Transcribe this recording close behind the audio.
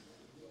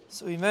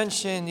So we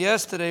mentioned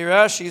yesterday,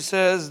 Rashi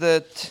says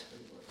that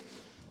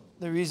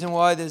the reason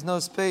why there's no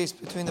space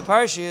between the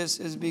Parshas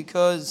is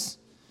because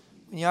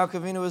when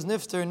Yaakov Avinu was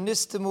nifter,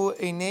 nistamu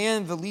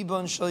einein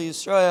v'liban shel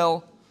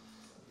Yisrael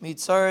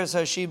mitzaras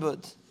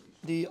hashibud.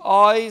 The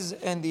eyes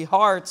and the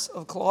hearts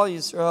of Klal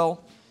Yisrael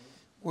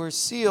were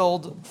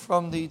sealed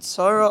from the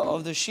tzara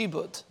of the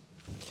shibud,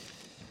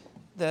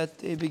 that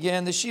they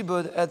began the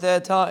shibud at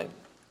that time.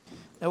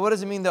 Now what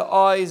does it mean, the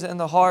eyes and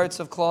the hearts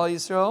of Klal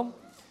Yisrael?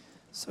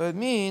 So it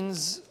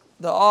means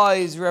the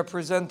eyes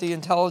represent the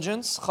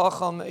intelligence,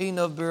 chacham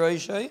einav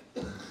b'reishei,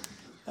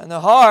 and the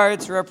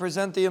hearts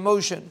represent the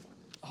emotion.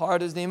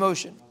 Heart is the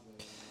emotion.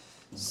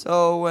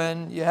 So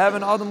when you have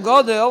an Adam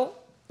Gadol,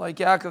 like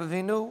Yaakov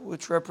Avinu,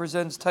 which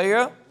represents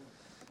Torah,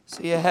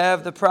 so you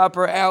have the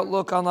proper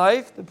outlook on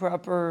life, the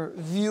proper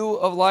view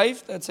of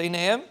life, that's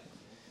Einam,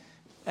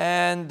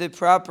 and the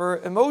proper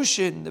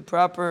emotion, the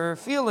proper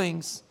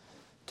feelings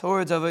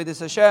towards Avodas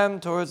Hashem,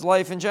 towards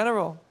life in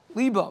general,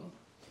 libam.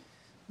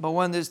 But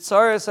when there's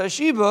tzaras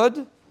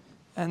hashibud,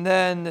 and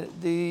then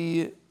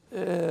the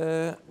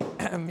Yaakov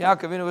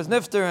Avinu was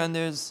nifter, and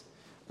there's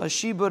a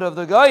shibud of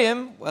the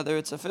Goyim, whether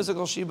it's a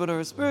physical shibud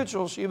or a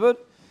spiritual shibud,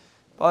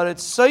 but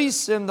it's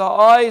seisim, the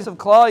eyes of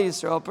Klal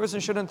Yisrael. A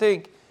person shouldn't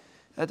think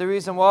that the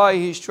reason why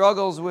he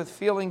struggles with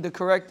feeling the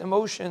correct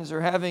emotions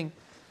or having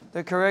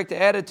the correct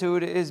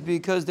attitude is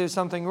because there's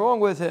something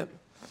wrong with him.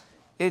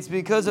 It's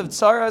because of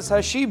tzaras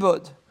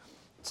hashibud.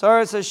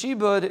 Tzaras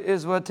hashibud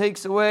is what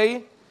takes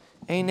away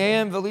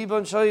Eineim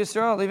v'liban shel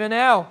Yisrael, even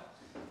now.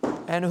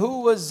 And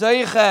who was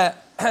Zeicha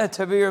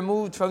to be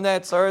removed from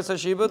that tzaras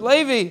hashibud?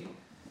 Levi.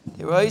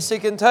 They were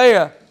Isaac and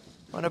Torah.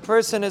 When a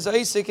person is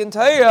Isaac and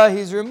Torah,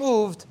 he's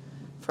removed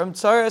from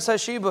tzaras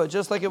hashibud,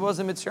 just like it was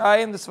in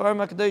Mitzrayim. The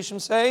Svarim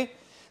HaKadoshim say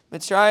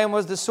Mitzrayim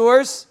was the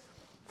source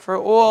for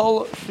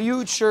all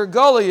future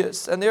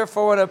Goliaths, and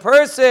therefore when a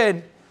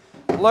person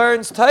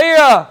learns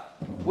Torah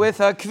with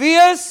a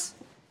kviyas,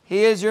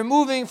 he is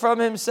removing from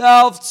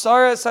himself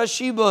tzaras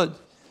hashibud.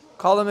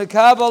 Call him a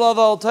kabel of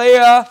al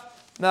Torah,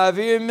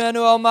 ma'avir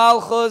menu al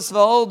malchus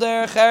v'ol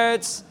derech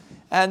eretz,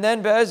 and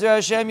then be'ezra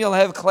Hashem you'll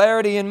have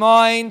clarity in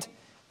mind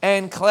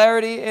and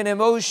clarity in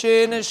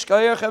emotion.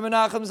 Shkoyach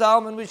Menachem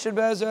Zalman, we should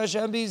be'ezra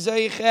Hashem be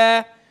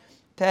zeicha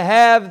to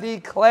have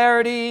the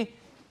clarity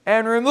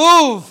and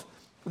remove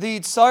the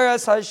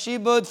tzaras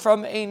hashibud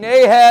from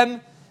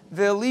einehem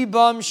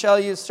v'libam shel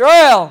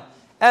Yisrael.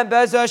 And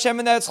be'ezra Hashem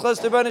in that schos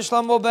the ben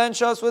Shlomo ben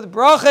Shas with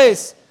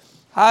brachis.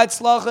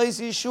 Hatzlachis,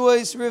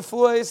 Yeshuas,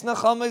 Refuas,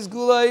 Nachamas,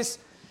 Gulais,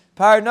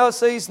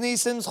 Parnasais,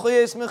 Nisim,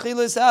 Schuyas,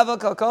 Mechilas, Ava,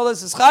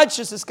 Kalkalas,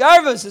 Ischatshas,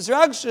 Iskarvas,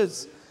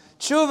 Israkshas,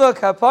 Tshuva,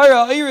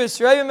 Kapara, Iris,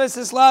 Reyemis,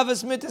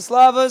 Islavas,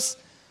 Mitislavas,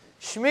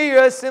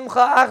 Shmira,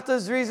 Simcha,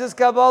 Achtas, Rizas,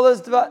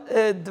 Kabbalas,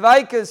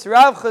 Dvaikas,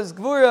 Ravchas,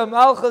 Gvura,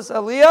 Malchas,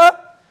 Aliyah,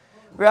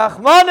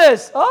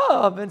 Rachmanis.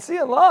 Oh, I've been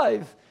seeing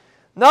live.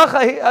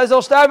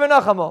 Azal Shtarber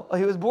Nachamo. Oh,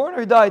 he was born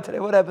or he died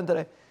today? What happened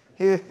today?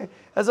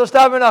 Azal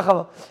Shtarber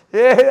Nachamo.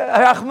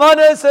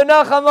 Rachmanis and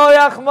Nachamo,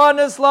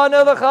 Rachmanis,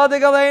 Lana,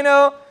 Lechadig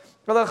Aleinu,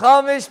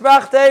 Lechal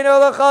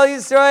Mishpachteinu, Lechal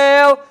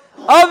Yisrael.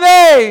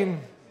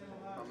 Amen.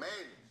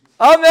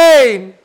 Amen. Amen.